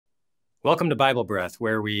Welcome to Bible Breath,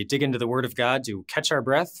 where we dig into the Word of God to catch our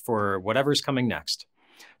breath for whatever's coming next.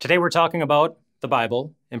 Today we're talking about the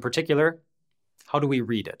Bible, in particular, how do we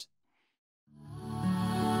read it?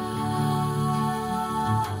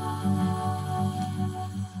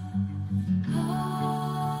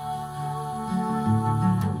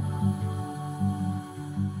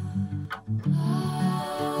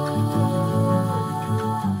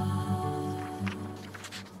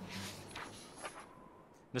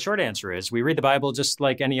 The short answer is we read the Bible just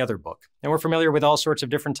like any other book. And we're familiar with all sorts of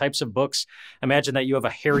different types of books. Imagine that you have a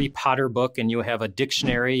Harry Potter book and you have a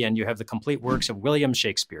dictionary and you have the complete works of William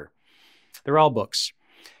Shakespeare. They're all books.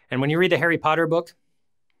 And when you read the Harry Potter book,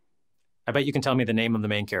 I bet you can tell me the name of the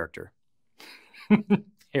main character.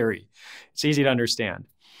 Harry. It's easy to understand.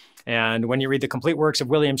 And when you read the complete works of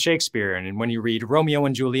William Shakespeare and when you read Romeo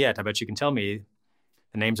and Juliet, I bet you can tell me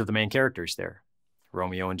the names of the main characters there.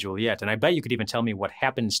 Romeo and Juliet. And I bet you could even tell me what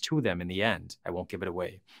happens to them in the end. I won't give it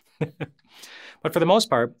away. But for the most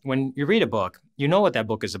part, when you read a book, you know what that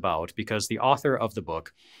book is about because the author of the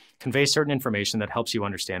book conveys certain information that helps you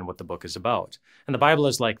understand what the book is about. And the Bible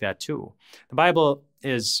is like that too. The Bible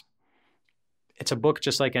it's a book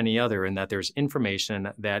just like any other in that there's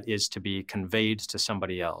information that is to be conveyed to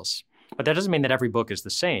somebody else. But that doesn't mean that every book is the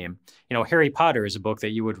same. You know, Harry Potter is a book that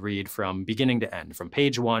you would read from beginning to end, from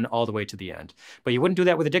page one all the way to the end. But you wouldn't do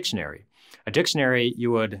that with a dictionary. A dictionary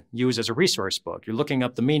you would use as a resource book. You're looking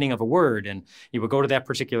up the meaning of a word, and you would go to that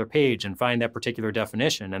particular page and find that particular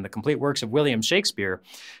definition. And the complete works of William Shakespeare,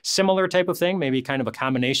 similar type of thing, maybe kind of a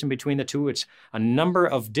combination between the two. It's a number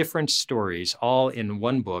of different stories all in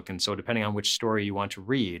one book. And so depending on which story you want to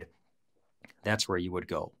read, that's where you would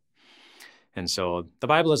go. And so the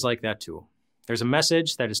Bible is like that too. There's a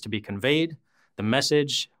message that is to be conveyed.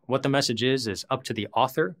 What the message is up to the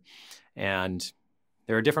author. And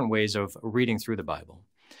there are different ways of reading through the Bible.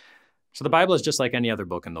 So the Bible is just like any other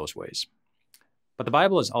book in those ways. But the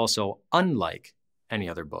Bible is also unlike any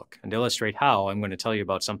other book. And to illustrate how, I'm going to tell you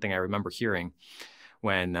about something I remember hearing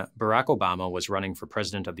when Barack Obama was running for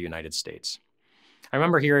president of the United States. I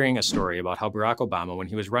remember hearing a story about how Barack Obama, when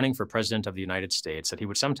he was running for president of the United States, that he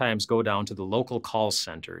would sometimes go down to the local call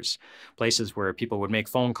centers, places where people would make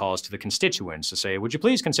phone calls to the constituents to say, would you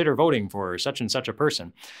please consider voting for such and such a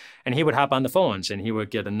person? And he would hop on the phones and he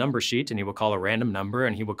would get a number sheet and he would call a random number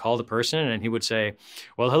and he would call the person and he would say,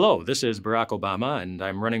 well, hello, this is Barack Obama and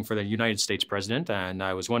I'm running for the United States president and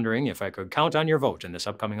I was wondering if I could count on your vote in this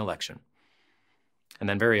upcoming election. And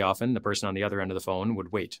then very often the person on the other end of the phone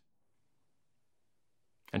would wait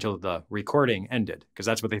until the recording ended, because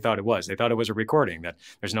that's what they thought it was. They thought it was a recording, that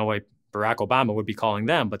there's no way Barack Obama would be calling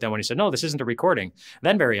them. But then when he said, no, this isn't a recording,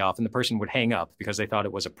 then very often the person would hang up because they thought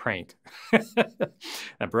it was a prank. That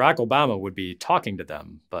Barack Obama would be talking to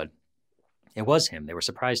them, but it was him. They were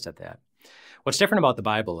surprised at that. What's different about the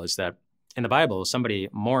Bible is that in the Bible, somebody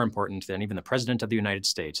more important than even the President of the United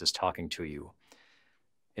States is talking to you.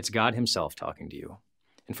 It's God himself talking to you.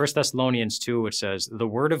 In 1 Thessalonians 2, it says, the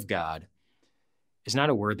word of God is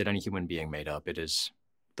not a word that any human being made up. It is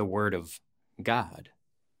the word of God.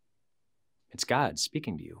 It's God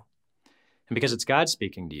speaking to you. And because it's God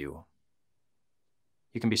speaking to you,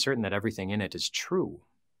 you can be certain that everything in it is true.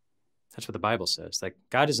 That's what the Bible says. That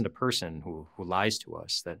God isn't a person who lies to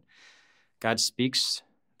us, that God speaks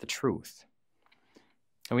the truth.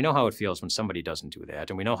 And we know how it feels when somebody doesn't do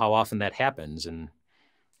that, and we know how often that happens in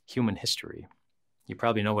human history. You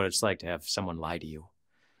probably know what it's like to have someone lie to you,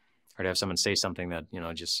 or to have someone say something that,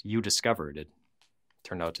 just you discovered. It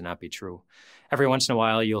turned out to not be true. Every once in a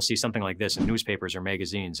while, you'll see something like this in newspapers or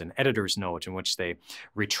magazines, an editor's note in which they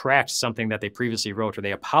retract something that they previously wrote, or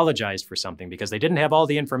they apologized for something because they didn't have all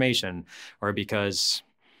the information, or because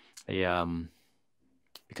they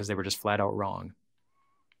were just flat out wrong.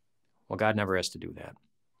 Well, God never has to do that.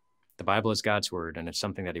 The Bible is God's word, and it's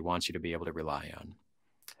something that he wants you to be able to rely on.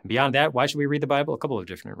 And beyond that, why should we read the Bible? A couple of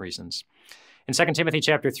different reasons. In 2 Timothy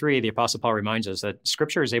chapter 3, the Apostle Paul reminds us that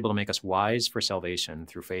Scripture is able to make us wise for salvation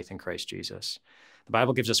through faith in Christ Jesus. The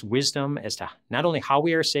Bible gives us wisdom as to not only how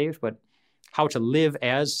we are saved, but how to live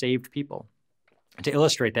as saved people. And to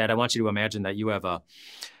illustrate that, I want you to imagine that you have a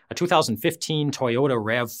 2015 Toyota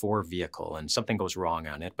RAV4 vehicle and something goes wrong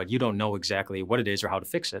on it, but you don't know exactly what it is or how to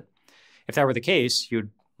fix it. If that were the case,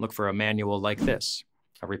 you'd look for a manual like this,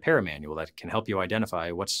 a repair manual that can help you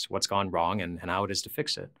identify what's gone wrong and how it is to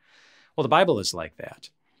fix it. Well, the Bible is like that.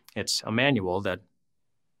 It's a manual that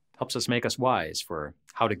helps us make us wise for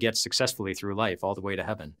how to get successfully through life all the way to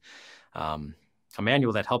heaven. A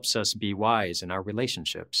manual that helps us be wise in our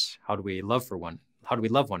relationships. How do we love one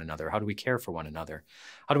another? How do we care for one another?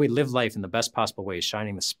 How do we live life in the best possible way,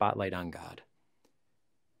 shining the spotlight on God?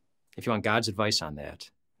 If you want God's advice on that,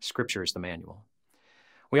 Scripture is the manual.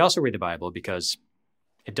 We also read the Bible because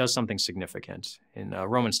it does something significant. In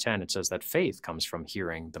Romans 10, it says that faith comes from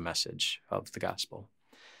hearing the message of the gospel.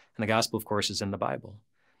 And the gospel, of course, is in the Bible.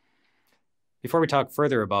 Before we talk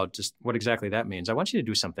further about just what exactly that means, I want you to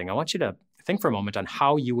do something. I want you to think for a moment on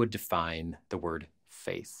how you would define the word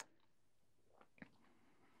faith.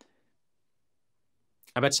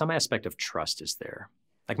 I bet some aspect of trust is there.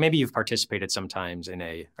 Like maybe you've participated sometimes in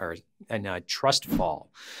a trust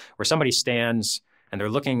fall where somebody stands and they're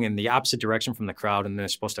looking in the opposite direction from the crowd and they're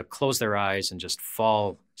supposed to close their eyes and just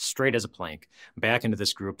fall straight as a plank back into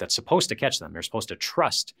this group that's supposed to catch them. They're supposed to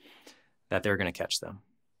trust that they're going to catch them.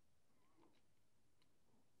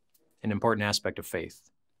 An important aspect of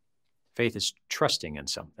faith. Faith is trusting in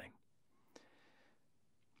something.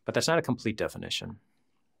 But that's not a complete definition,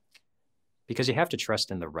 because you have to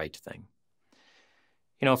trust in the right thing.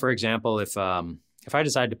 You know, for example, if I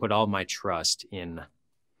decide to put all my trust in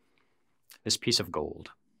this piece of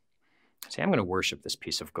gold, say I'm going to worship this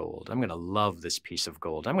piece of gold, I'm going to love this piece of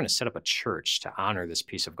gold, I'm going to set up a church to honor this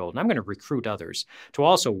piece of gold, and I'm going to recruit others to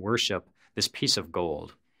also worship this piece of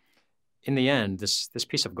gold. In the end, this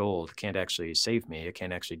piece of gold can't actually save me. It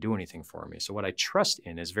can't actually do anything for me. So what I trust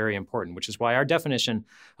in is very important, which is why our definition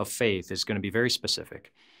of faith is going to be very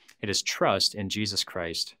specific. It is trust in Jesus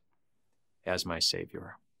Christ as my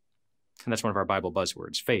Savior. And that's one of our Bible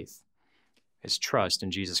buzzwords. Faith is trust in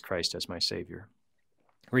Jesus Christ as my Savior.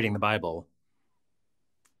 Reading the Bible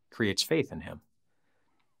creates faith in him.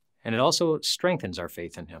 And it also strengthens our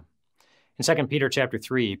faith in him. In 2 Peter chapter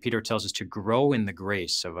 3, Peter tells us to grow in the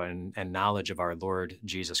grace of and knowledge of our Lord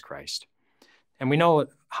Jesus Christ. And we know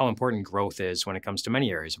how important growth is when it comes to many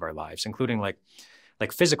areas of our lives, including like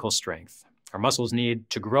physical strength. Our muscles need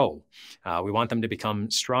to grow. We want them to become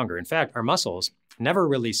stronger. In fact, our muscles never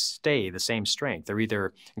really stay the same strength. They're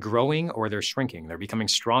either growing or they're shrinking. They're becoming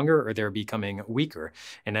stronger or they're becoming weaker.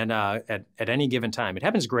 And then at any given time, it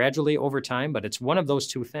happens gradually over time, but it's one of those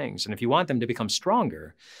two things. And if you want them to become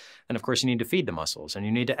stronger, then of course you need to feed the muscles and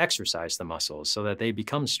you need to exercise the muscles so that they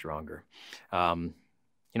become stronger. You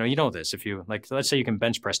know this. If you let's say you can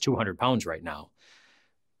bench press 200 pounds right now,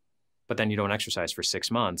 but then you don't exercise for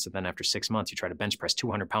 6 months, and then after 6 months you try to bench press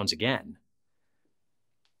 200 pounds again.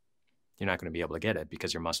 You're not going to be able to get it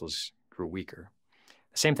because your muscles grew weaker.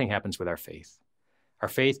 The same thing happens with our faith. Our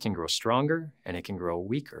faith can grow stronger and it can grow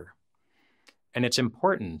weaker. And it's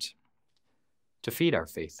important to feed our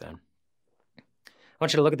faith then. I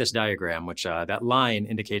want you to look at this diagram, which that line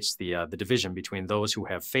indicates the division between those who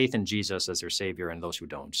have faith in Jesus as their Savior and those who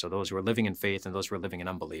don't. So those who are living in faith and those who are living in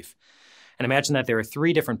unbelief. And imagine that there are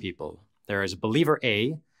three different people. There is believer A,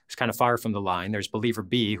 who's kind of far from the line. There's believer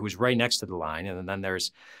B, who's right next to the line. And then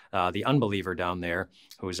there's the unbeliever down there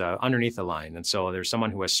who's underneath the line. And so there's someone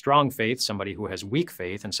who has strong faith, somebody who has weak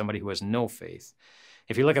faith, and somebody who has no faith.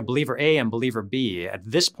 If you look at believer A and believer B, at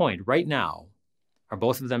this point, right now, are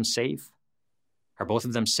both of them safe? Are both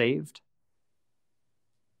of them saved?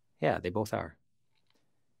 Yeah, they both are.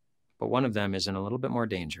 But one of them is in a little bit more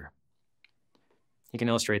danger. You can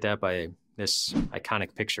illustrate that by this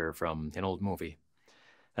iconic picture from an old movie.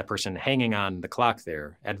 That person hanging on the clock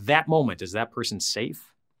there. At that moment, is that person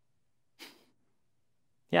safe?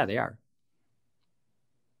 Yeah, they are.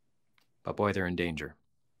 But boy, they're in danger.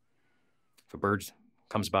 If a bird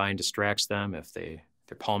comes by and distracts them, if their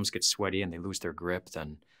palms get sweaty and they lose their grip,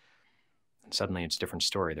 then suddenly it's a different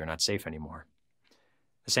story. They're not safe anymore.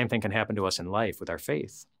 The same thing can happen to us in life with our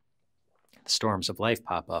faith. The storms of life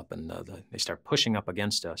pop up and they start pushing up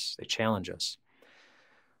against us. They challenge us.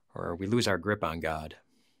 Or we lose our grip on God.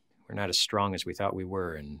 We're not as strong as we thought we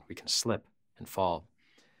were, and we can slip and fall.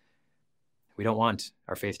 We don't want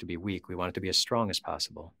our faith to be weak. We want it to be as strong as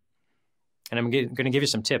possible. And I'm going to give you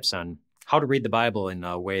some tips on how to read the Bible in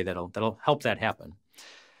a way that'll help that happen.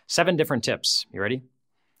 7 different tips. You ready?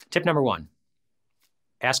 Tip number 1,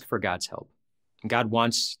 ask for God's help. God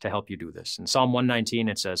wants to help you do this. In Psalm 119,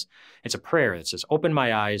 it says, it's a prayer that says, open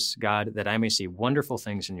my eyes, God, that I may see wonderful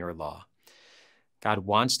things in your law. God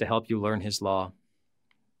wants to help you learn his law,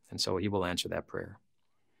 and so he will answer that prayer.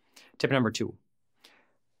 Tip number 2,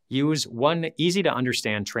 use one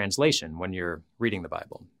easy-to-understand translation when you're reading the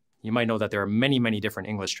Bible. You might know that there are many, many different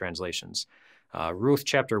English translations. Ruth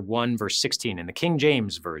chapter 1, verse 16, in the King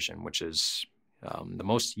James Version, which is the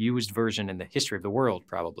most used version in the history of the world,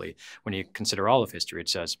 probably, when you consider all of history. It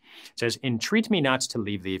says, entreat me not to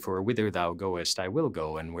leave thee, for whither thou goest I will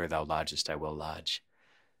go, and where thou lodgest I will lodge.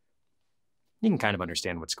 You can kind of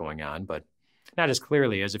understand what's going on, but not as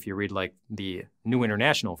clearly as if you read like the New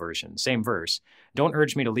International Version, same verse. Don't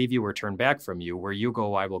urge me to leave you or turn back from you. Where you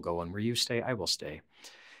go, I will go, and where you stay, I will stay.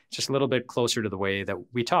 just a little bit closer to the way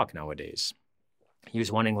that we talk nowadays.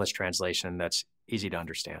 Use one English translation that's easy to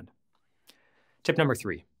understand. Tip number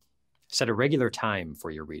 3, set a regular time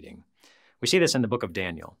for your reading. We see this in the book of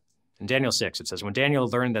Daniel. In Daniel 6, it says, when Daniel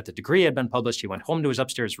learned that the decree had been published, he went home to his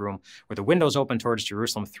upstairs room where the windows opened towards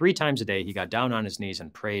Jerusalem 3 times a day. He got down on his knees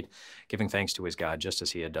and prayed, giving thanks to his God, just as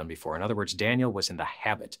he had done before. In other words, Daniel was in the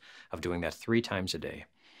habit of doing that 3 times a day.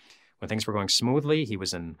 When things were going smoothly, he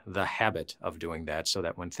was in the habit of doing that, so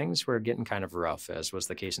that when things were getting kind of rough, as was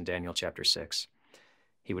the case in Daniel chapter 6,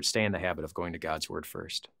 he would stay in the habit of going to God's word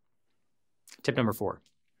first. Tip number 4,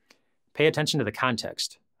 pay attention to the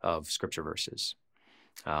context of scripture verses.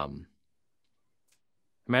 I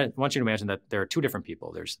want you to imagine that there are 2 different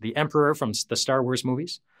people. There's the Emperor from the Star Wars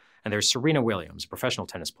movies, and there's Serena Williams, a professional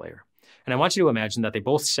tennis player. And I want you to imagine that they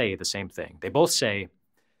both say the same thing. They both say,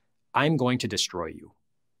 I'm going to destroy you.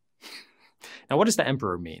 Now, what does the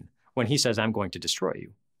Emperor mean when he says, I'm going to destroy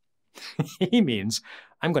you? He means,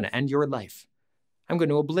 I'm going to end your life. I'm going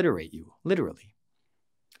to obliterate you, literally.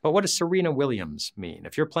 But what does Serena Williams mean?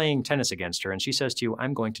 If you're playing tennis against her and she says to you,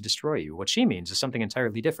 I'm going to destroy you, what she means is something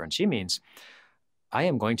entirely different. She means, I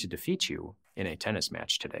am going to defeat you in a tennis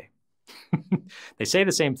match today. They say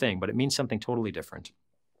the same thing, but it means something totally different.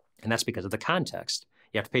 And that's because of the context.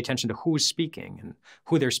 You have to pay attention to who's speaking and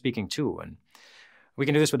who they're speaking to. And we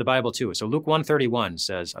can do this with the Bible too. So Luke 1:31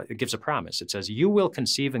 says, it gives a promise. It says, you will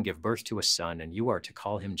conceive and give birth to a son, and you are to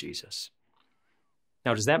call him Jesus.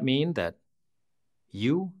 Now, does that mean that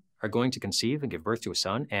you are going to conceive and give birth to a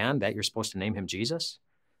son and that you're supposed to name him Jesus?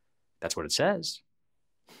 That's what it says.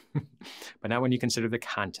 But not when you consider the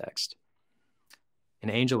context. An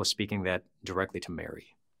angel was speaking that directly to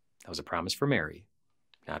Mary. That was a promise for Mary,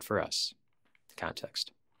 not for us.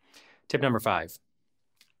 Context. Tip number 5,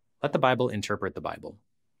 let the Bible interpret the Bible.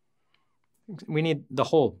 We need the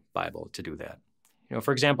whole Bible to do that.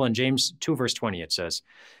 For example, in James 2, verse 20, it says,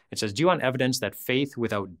 do you want evidence that faith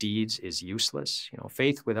without deeds is useless?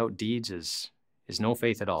 Faith without deeds is no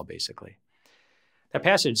faith at all, basically. That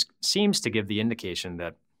passage seems to give the indication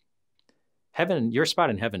that heaven, your spot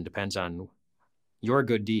in heaven depends on your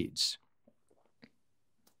good deeds.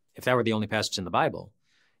 If that were the only passage in the Bible,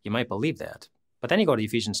 you might believe that. But then you go to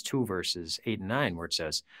Ephesians 2, verses 8 and 9, where it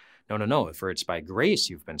says, no, for it's by grace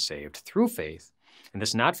you've been saved through faith, and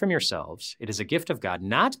this not from yourselves. It is a gift of God,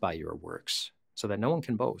 not by your works, so that no one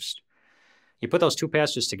can boast. You put those 2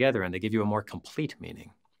 passages together, and they give you a more complete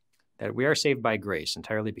meaning, that we are saved by grace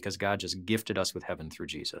entirely because God just gifted us with heaven through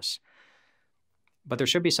Jesus. But there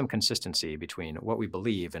should be some consistency between what we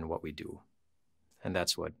believe and what we do. And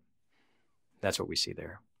that's what we see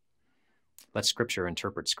there. Let Scripture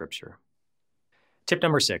interpret Scripture. Tip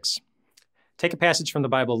number 6, take a passage from the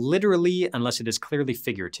Bible literally unless it is clearly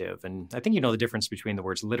figurative. And I think you know the difference between the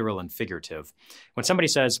words literal and figurative. When somebody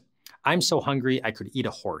says, I'm so hungry I could eat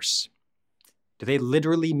a horse, do they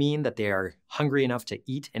literally mean that they are hungry enough to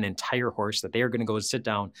eat an entire horse, that they are going to go and sit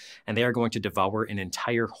down and they are going to devour an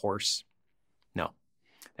entire horse? No,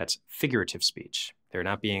 that's figurative speech. They're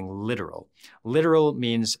not being literal. Literal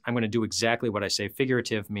means I'm going to do exactly what I say.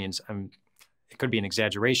 Figurative means it could be an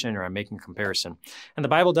exaggeration or I'm making a comparison. And the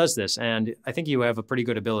Bible does this, and I think you have a pretty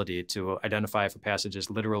good ability to identify if a passage is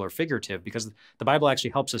literal or figurative because the Bible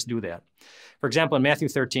actually helps us do that. For example, in Matthew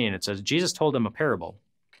 13, it says, Jesus told them a parable.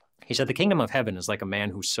 He said, the kingdom of heaven is like a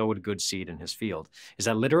man who sowed good seed in his field. Is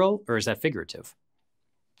that literal or is that figurative?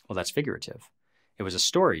 Well, that's figurative. It was a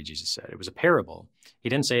story, Jesus said. It was a parable. He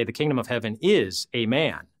didn't say the kingdom of heaven is a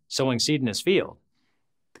man sowing seed in his field.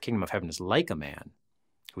 The kingdom of heaven is like a man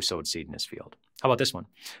who sowed seed in his field. How about this one?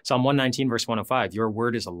 Psalm 119, verse 105, your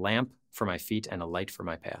word is a lamp for my feet and a light for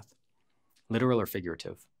my path. Literal or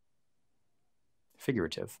figurative?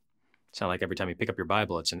 Figurative. It's not like every time you pick up your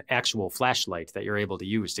Bible, it's an actual flashlight that you're able to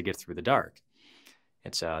use to get through the dark.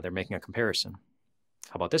 They're making a comparison.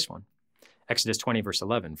 How about this one? Exodus 20, verse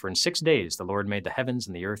 11, for in 6 days the Lord made the heavens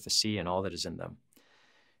and the earth, the sea, and all that is in them.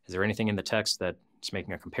 Is there anything in the text that's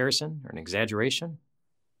making a comparison or an exaggeration?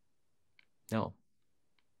 No.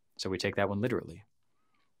 So we take that one literally.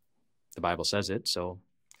 The Bible says it, so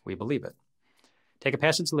we believe it. Take a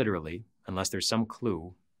passage literally unless there's some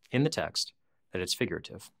clue in the text that it's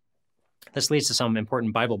figurative. This leads to some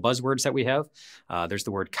important Bible buzzwords that we have. There's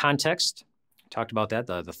the word context. We talked about that,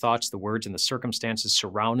 the thoughts, the words, and the circumstances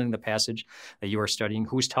surrounding the passage that you are studying.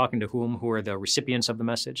 Who's talking to whom? Who are the recipients of the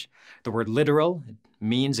message? The word literal, it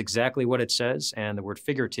means exactly what it says. And the word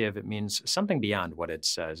figurative, it means something beyond what it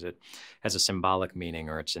says. It has a symbolic meaning,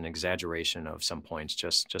 or it's an exaggeration of some points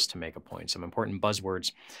just to make a point. Some important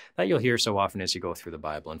buzzwords that you'll hear so often as you go through the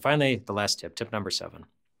Bible. And finally, the last tip number 7.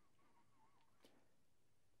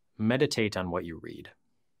 Meditate on what you read.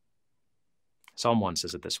 Psalm 1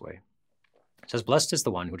 says it this way. It says, "Blessed is the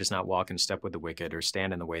one who does not walk in step with the wicked, or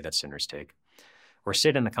stand in the way that sinners take, or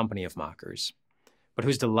sit in the company of mockers, but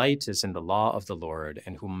whose delight is in the law of the Lord,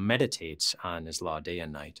 and who meditates on his law day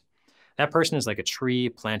and night. That person is like a tree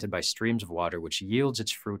planted by streams of water, which yields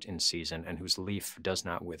its fruit in season, and whose leaf does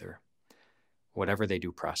not wither. Whatever they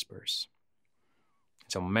do prospers."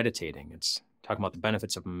 So meditating, it's talking about the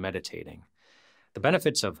benefits of meditating. The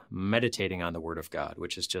benefits of meditating on the Word of God,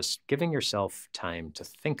 which is just giving yourself time to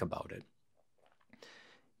think about it.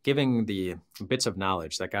 Giving the bits of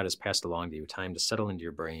knowledge that God has passed along to you time to settle into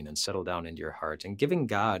your brain and settle down into your heart, and giving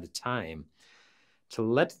God time to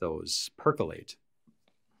let those percolate.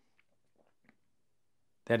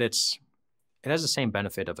 That it has the same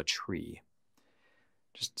benefit of a tree.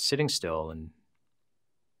 Just sitting still and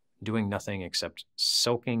doing nothing except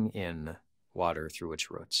soaking in water through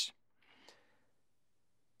its roots.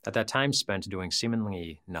 That time spent doing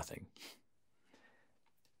seemingly nothing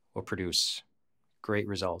will produce great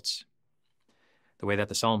results. The way that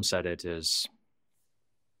the Psalm said it is,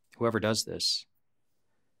 whoever does this,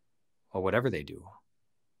 well, whatever they do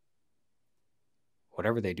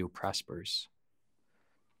prospers.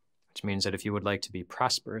 Which means that if you would like to be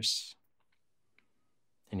prosperous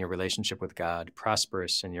in your relationship with God,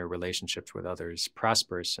 prosperous in your relationships with others,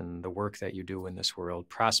 prosperous in the work that you do in this world,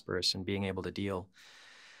 prosperous in being able to deal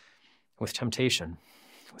with temptation,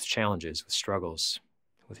 with challenges, with struggles,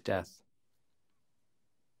 with death,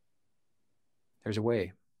 there's a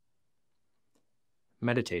way.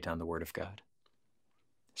 Meditate on the Word of God.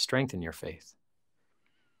 Strengthen your faith.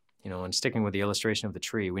 And sticking with the illustration of the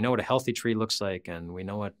tree, we know what a healthy tree looks like, and we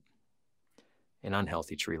know what an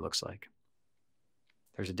unhealthy tree looks like.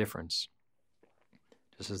 There's a difference.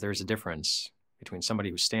 Just as there's a difference between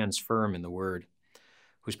somebody who stands firm in the Word,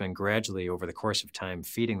 who's been gradually over the course of time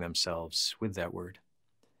feeding themselves with that Word,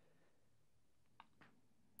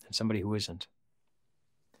 and somebody who isn't.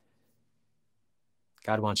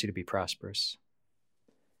 God wants you to be prosperous,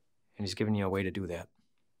 and He's given you a way to do that.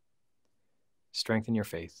 Strengthen your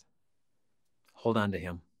faith. Hold on to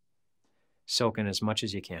Him. Soak in as much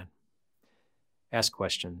as you can. Ask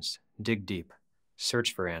questions. Dig deep.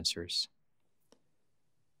 Search for answers.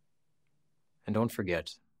 And don't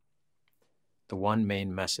forget the one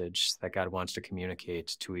main message that God wants to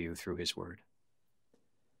communicate to you through His Word.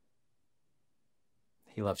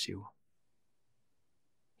 He loves you.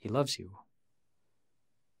 He loves you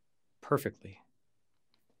perfectly.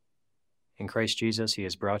 In Christ Jesus, He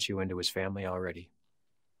has brought you into His family already.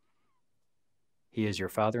 He is your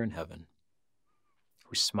Father in heaven,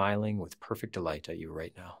 who's smiling with perfect delight at you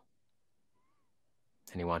right now.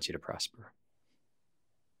 And He wants you to prosper.